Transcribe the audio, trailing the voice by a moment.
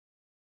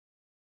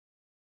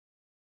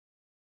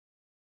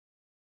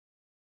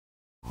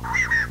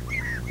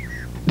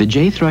The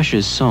jay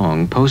thrush's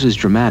song poses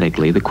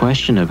dramatically the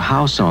question of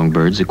how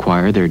songbirds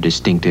acquire their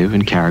distinctive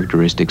and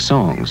characteristic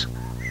songs.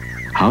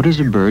 How does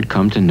a bird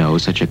come to know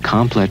such a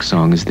complex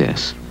song as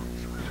this?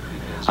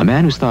 A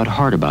man who's thought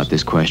hard about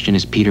this question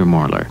is Peter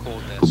Marler,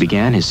 who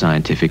began his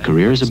scientific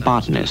career as a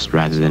botanist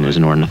rather than as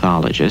an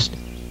ornithologist,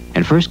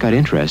 and first got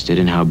interested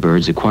in how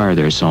birds acquire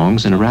their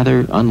songs in a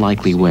rather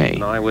unlikely way.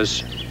 I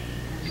was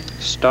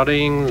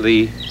studying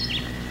the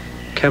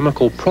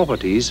chemical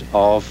properties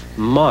of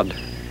mud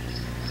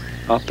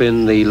up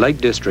in the Lake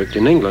District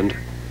in England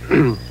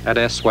at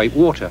Esthwaite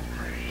Water.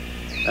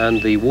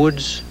 And the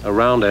woods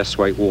around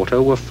Esthwaite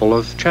Water were full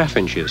of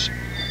chaffinches.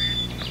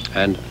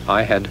 And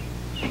I had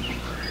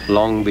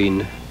long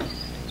been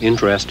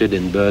interested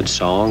in bird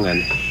song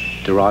and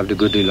derived a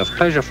good deal of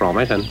pleasure from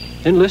it. And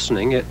in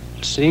listening, it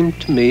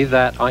seemed to me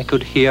that I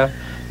could hear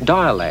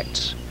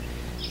dialects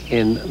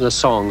in the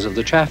songs of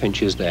the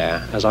chaffinches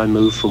there as I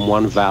moved from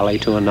one valley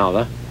to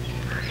another.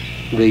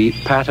 The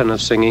pattern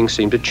of singing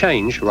seemed to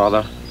change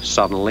rather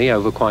suddenly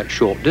over quite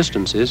short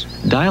distances.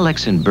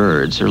 Dialects in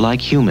birds are like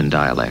human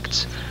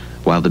dialects.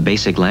 While the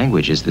basic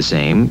language is the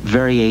same,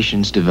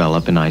 variations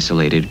develop in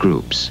isolated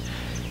groups.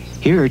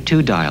 Here are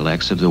two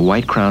dialects of the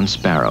white-crowned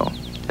sparrow,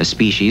 a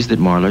species that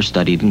Marler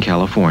studied in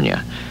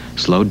California,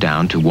 slowed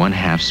down to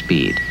 1/2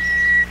 speed.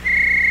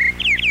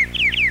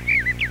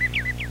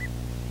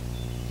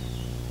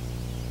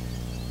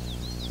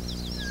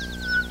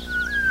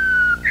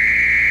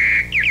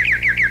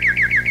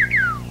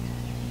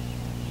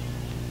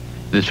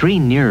 The three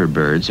nearer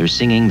birds are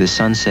singing the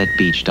Sunset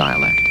Beach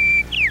dialect.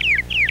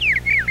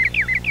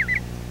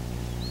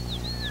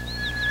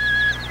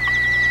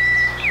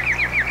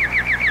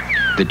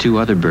 The two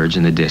other birds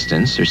in the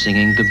distance are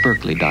singing the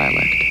Berkeley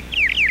dialect.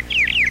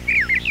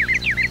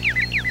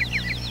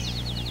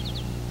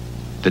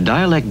 The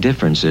dialect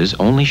differences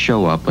only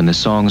show up when the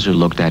songs are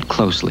looked at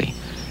closely.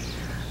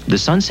 The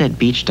Sunset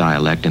Beach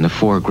dialect in the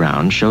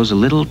foreground shows a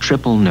little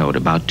triple note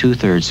about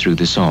 2/3 through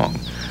the song,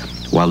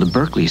 while the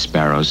Berkeley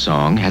sparrow's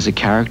song has a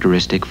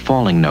characteristic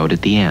falling note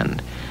at the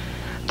end.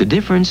 The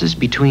differences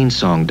between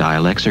song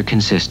dialects are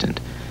consistent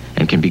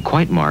and can be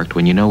quite marked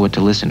when you know what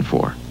to listen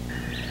for.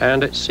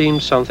 And it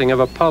seemed something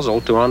of a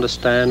puzzle to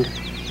understand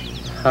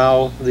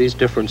how these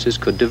differences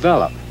could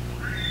develop.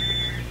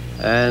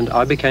 And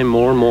I became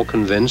more and more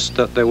convinced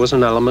that there was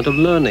an element of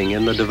learning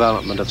in the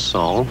development of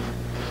song.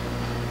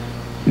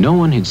 No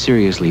one had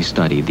seriously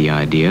studied the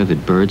idea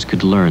that birds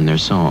could learn their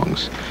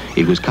songs.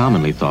 It was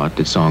commonly thought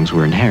that songs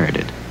were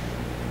inherited.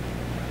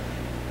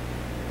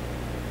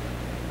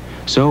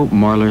 So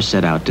Marler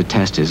set out to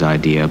test his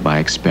idea by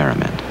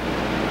experiment.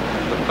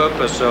 The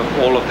purpose of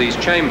all of these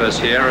chambers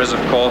here is,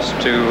 of course,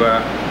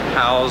 to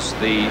house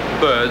the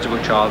birds,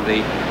 which are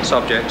the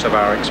subjects of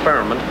our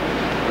experiment.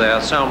 They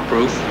are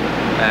soundproof,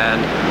 and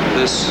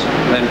this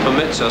then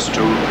permits us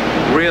to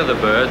rear the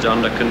birds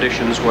under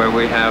conditions where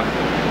we have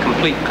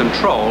complete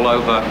control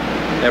over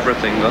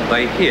everything that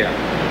they hear.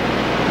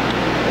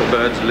 The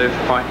birds live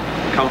quite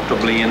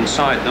comfortably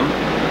inside them.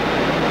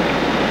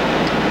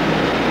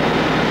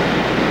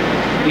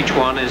 Each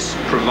one is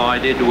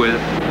provided with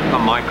a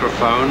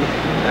microphone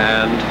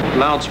and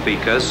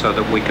loudspeakers so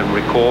that we can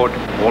record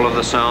all of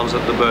the sounds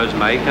that the birds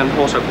make and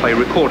also play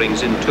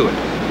recordings into it.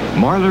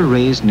 Marler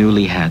raised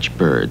newly hatched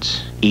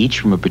birds, each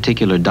from a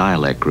particular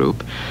dialect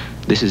group,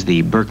 this is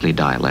the Berkeley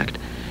dialect,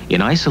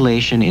 in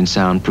isolation in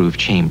soundproof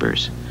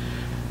chambers.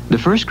 The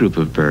first group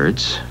of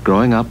birds,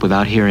 growing up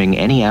without hearing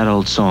any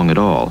adult song at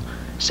all,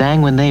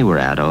 sang when they were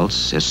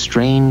adults a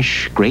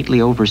strange, greatly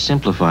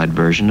oversimplified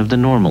version of the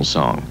normal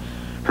song,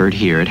 heard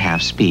here at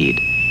half speed.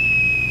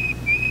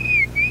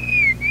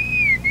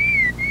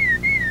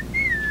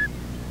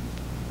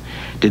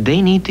 Did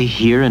they need to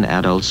hear an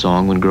adult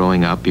song when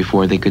growing up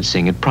before they could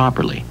sing it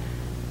properly?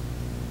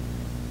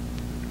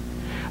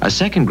 A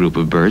second group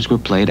of birds were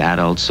played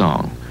adult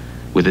song,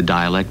 with a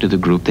dialect of the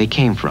group they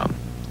came from,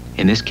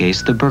 in this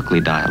case the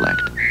Berkeley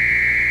dialect.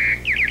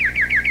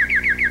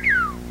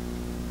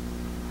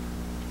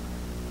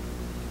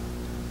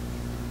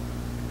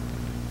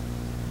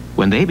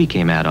 When they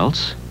became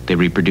adults, they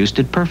reproduced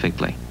it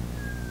perfectly.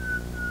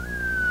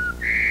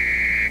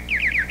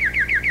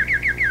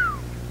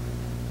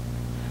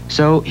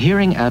 So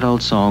hearing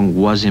adult song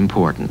was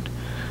important,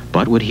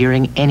 but would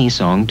hearing any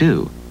song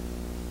do?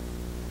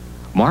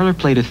 Marler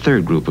played a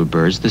third group of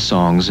birds the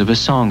songs of a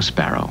song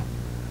sparrow.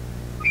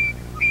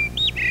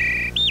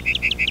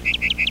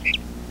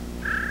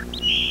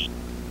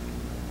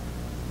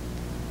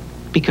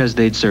 Because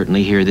they'd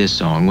certainly hear this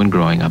song when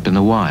growing up in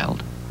the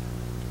wild.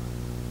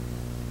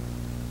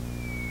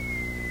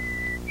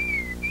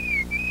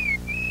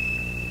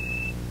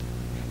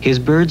 His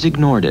birds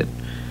ignored it,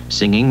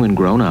 singing when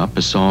grown up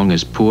a song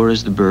as poor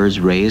as the birds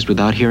raised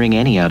without hearing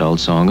any adult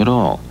song at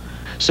all.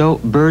 So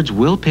birds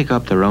will pick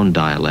up their own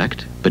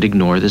dialect, but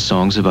ignore the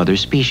songs of other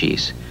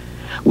species,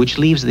 which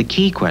leaves the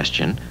key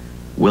question,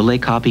 will they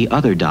copy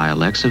other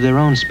dialects of their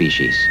own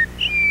species?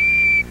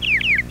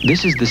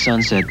 This is the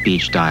Sunset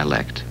Beach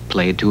dialect,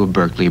 played to a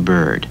Berkeley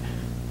bird.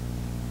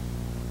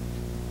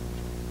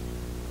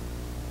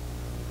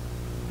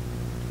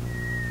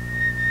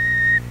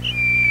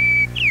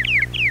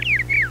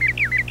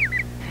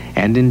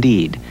 And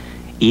indeed,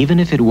 even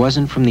if it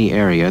wasn't from the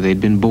area they'd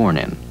been born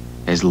in,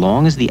 as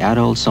long as the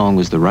adult song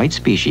was the right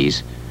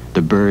species,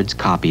 the birds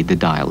copied the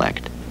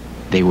dialect.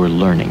 They were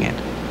learning it.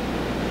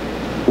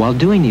 While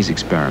doing these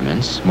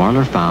experiments,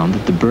 Marler found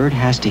that the bird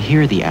has to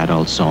hear the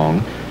adult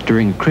song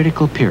during a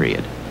critical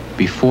period,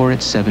 before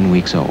it's 7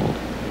 weeks old.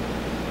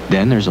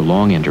 Then there's a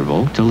long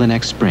interval till the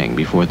next spring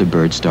before the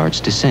bird starts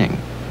to sing.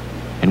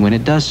 And when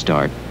it does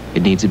start,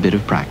 it needs a bit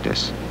of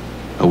practice.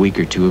 A week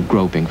or two of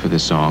groping for the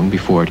song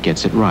before it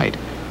gets it right,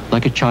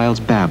 like a child's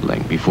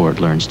babbling before it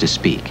learns to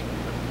speak.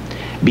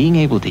 Being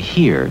able to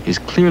hear is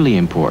clearly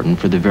important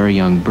for the very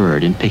young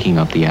bird in picking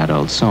up the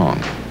adult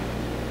song.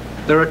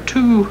 There are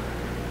two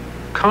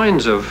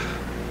kinds of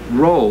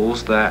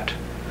roles that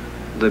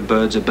the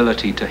bird's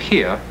ability to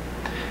hear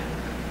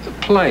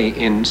play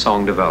in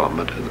song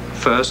development.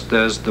 First,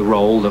 there's the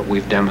role that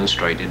we've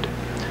demonstrated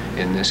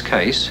in this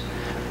case.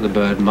 The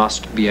bird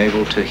must be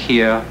able to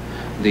hear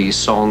the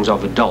songs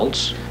of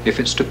adults if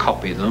it's to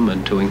copy them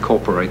and to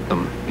incorporate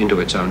them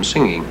into its own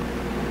singing.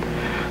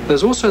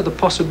 There's also the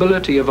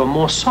possibility of a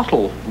more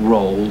subtle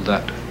role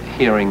that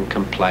hearing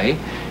can play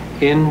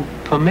in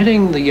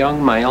permitting the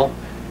young male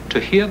to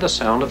hear the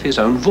sound of his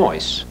own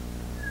voice.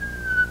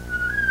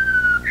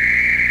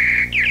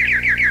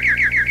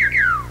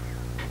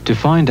 To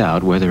find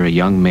out whether a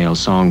young male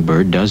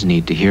songbird does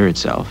need to hear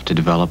itself to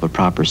develop a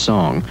proper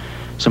song,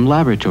 some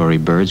laboratory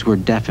birds were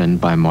deafened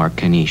by Mark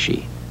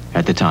Kanishi,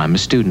 at the time a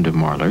student of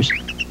Marler's,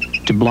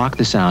 to block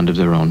the sound of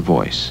their own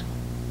voice.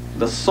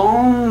 The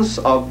songs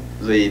of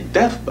the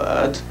deaf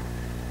bird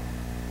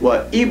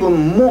were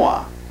even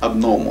more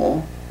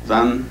abnormal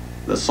than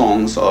the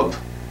songs of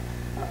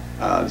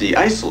the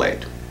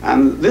isolate.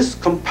 And this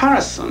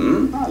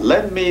comparison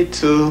led me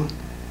to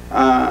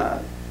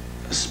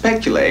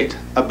speculate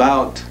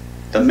about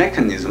the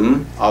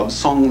mechanism of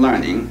song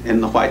learning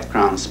in the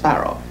white-crowned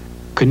sparrow.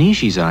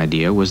 Kanishi's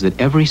idea was that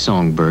every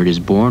songbird is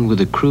born with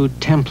a crude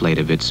template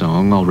of its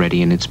song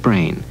already in its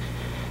brain.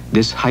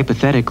 This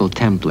hypothetical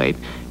template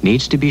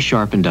needs to be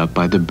sharpened up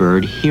by the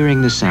bird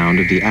hearing the sound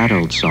of the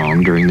adult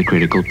song during the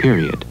critical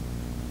period.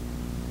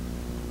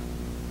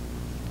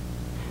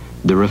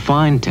 The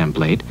refined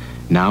template,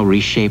 now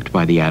reshaped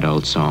by the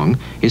adult song,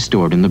 is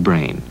stored in the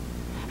brain.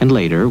 And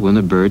later, when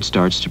the bird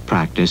starts to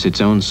practice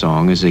its own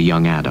song as a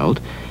young adult,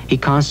 he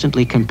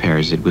constantly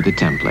compares it with the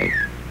template,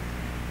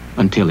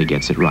 until he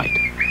gets it right.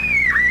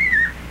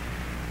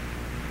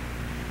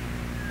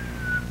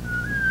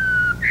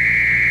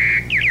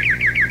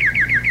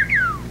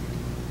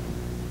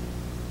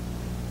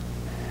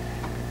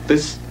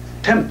 This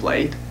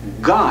template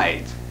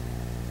guides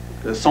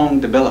the song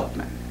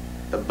development.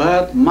 The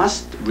bird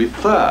must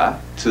refer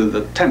to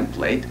the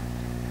template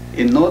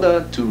in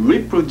order to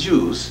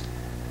reproduce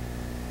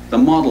the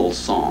model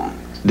song.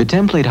 The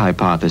template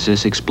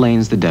hypothesis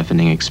explains the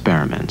deafening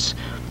experiments,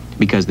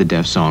 because the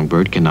deaf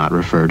songbird cannot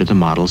refer to the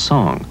model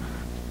song.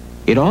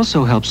 It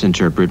also helps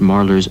interpret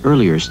Marler's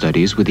earlier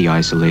studies with the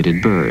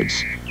isolated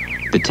birds.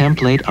 The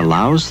template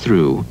allows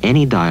through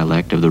any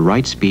dialect of the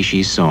right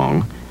species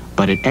song,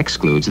 but it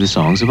excludes the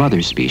songs of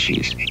other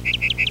species.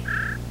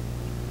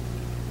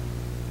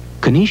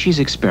 Kanishi's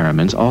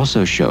experiments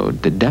also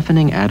showed that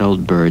deafening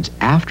adult birds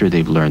after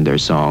they've learned their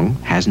song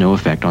has no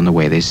effect on the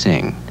way they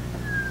sing.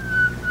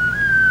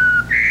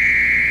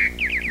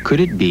 Could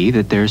it be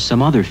that there's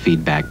some other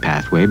feedback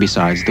pathway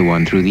besides the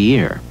one through the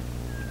ear?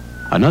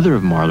 Another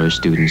of Marler's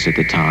students at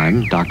the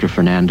time, Dr.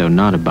 Fernando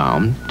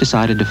Nottebohm,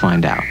 decided to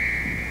find out.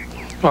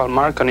 Well,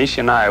 Mark Kanishi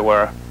and I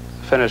were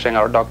finishing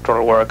our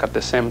doctoral work at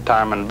the same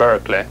time in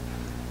Berkeley.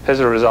 His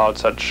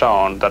results had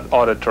shown that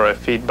auditory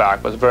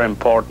feedback was very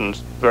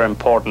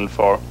important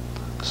for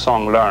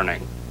song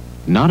learning.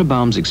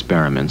 Nottebohm's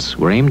experiments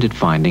were aimed at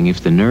finding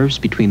if the nerves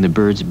between the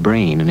bird's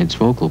brain and its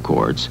vocal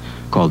cords,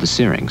 called the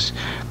syrinx,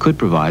 could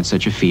provide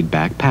such a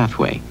feedback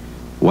pathway.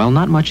 While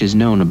not much is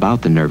known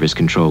about the nervous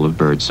control of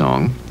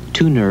birdsong,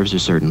 two nerves are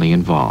certainly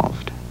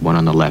involved, one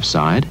on the left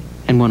side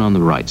and one on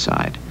the right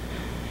side.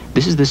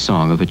 This is the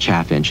song of a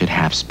chaffinch at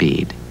half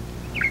speed.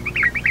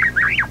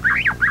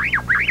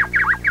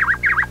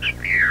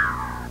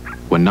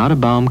 When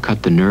Nottebohm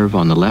cut the nerve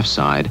on the left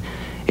side,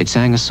 it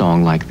sang a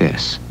song like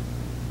this.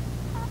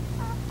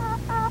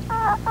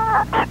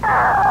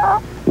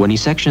 When he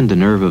sectioned the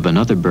nerve of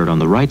another bird on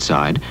the right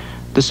side,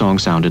 the song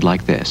sounded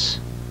like this.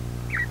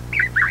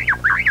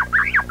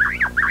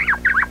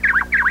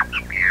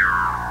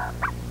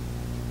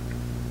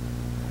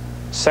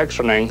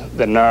 Sectioning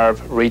the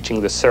nerve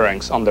reaching the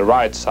syrinx on the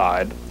right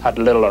side had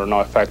little or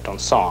no effect on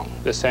song.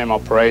 The same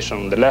operation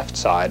on the left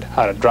side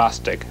had a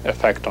drastic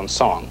effect on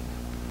song.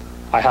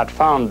 I had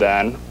found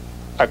then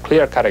a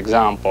clear-cut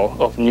example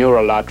of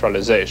neural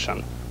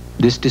lateralization.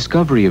 This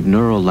discovery of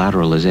neural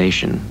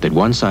lateralization, that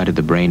one side of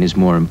the brain is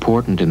more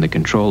important in the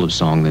control of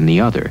song than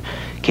the other,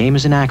 came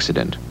as an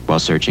accident while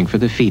searching for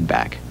the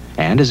feedback,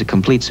 and as a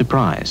complete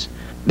surprise.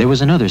 There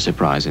was another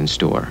surprise in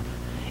store.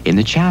 In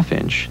the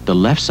chaffinch, the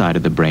left side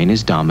of the brain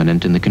is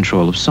dominant in the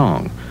control of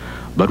song.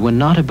 But when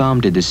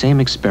Nottebohm did the same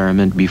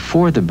experiment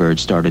before the bird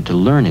started to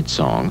learn its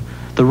song,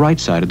 the right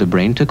side of the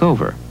brain took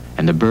over,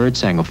 and the bird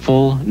sang a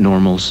full,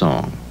 normal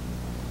song.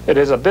 It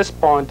is at this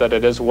point that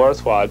it is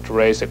worthwhile to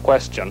raise a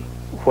question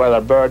whether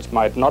birds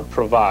might not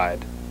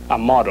provide a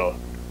model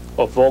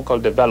of vocal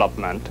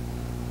development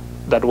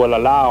that will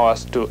allow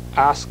us to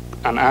ask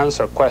and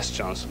answer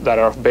questions that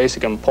are of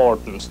basic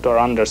importance to our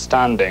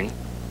understanding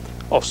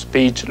of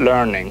speech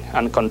learning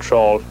and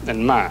control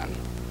in man.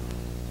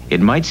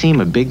 It might seem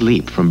a big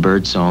leap from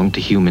birdsong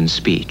to human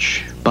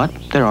speech, but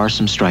there are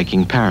some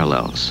striking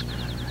parallels.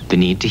 The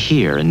need to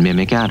hear and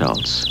mimic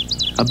adults,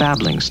 a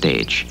babbling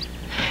stage,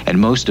 and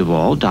most of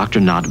all, Dr.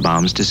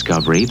 Nottbaum's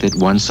discovery that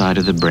one side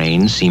of the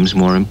brain seems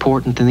more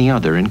important than the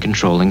other in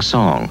controlling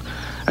song,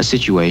 a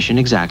situation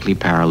exactly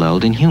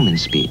paralleled in human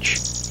speech.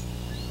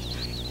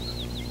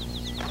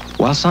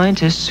 While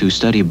scientists who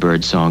study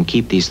birdsong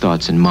keep these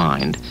thoughts in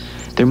mind,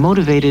 they're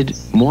motivated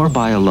more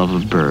by a love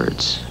of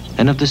birds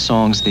and of the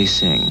songs they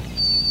sing.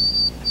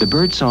 The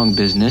birdsong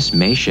business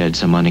may shed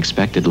some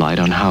unexpected light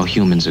on how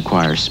humans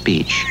acquire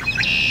speech,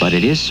 but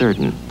it is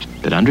certain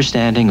that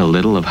understanding a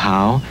little of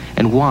how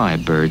and why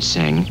birds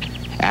sing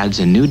adds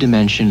a new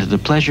dimension to the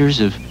pleasures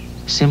of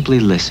simply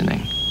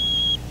listening.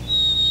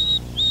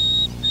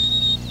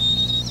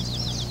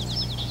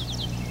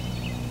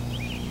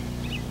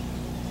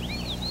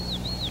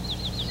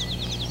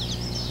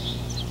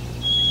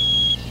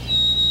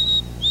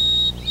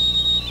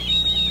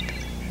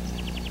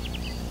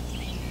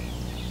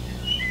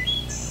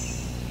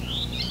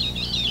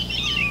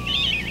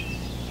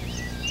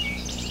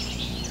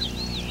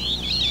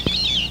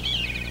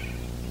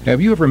 Have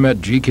you ever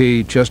met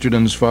G.K.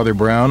 Chesterton's Father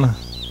Brown?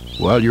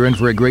 Well, you're in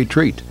for a great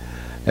treat,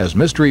 as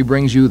Mystery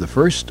brings you the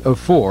first of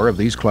 4 of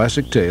these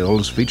classic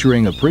tales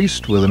featuring a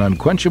priest with an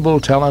unquenchable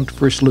talent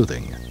for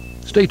sleuthing.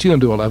 Stay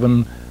tuned to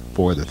 11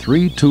 for The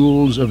 3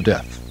 Tools of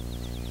Death.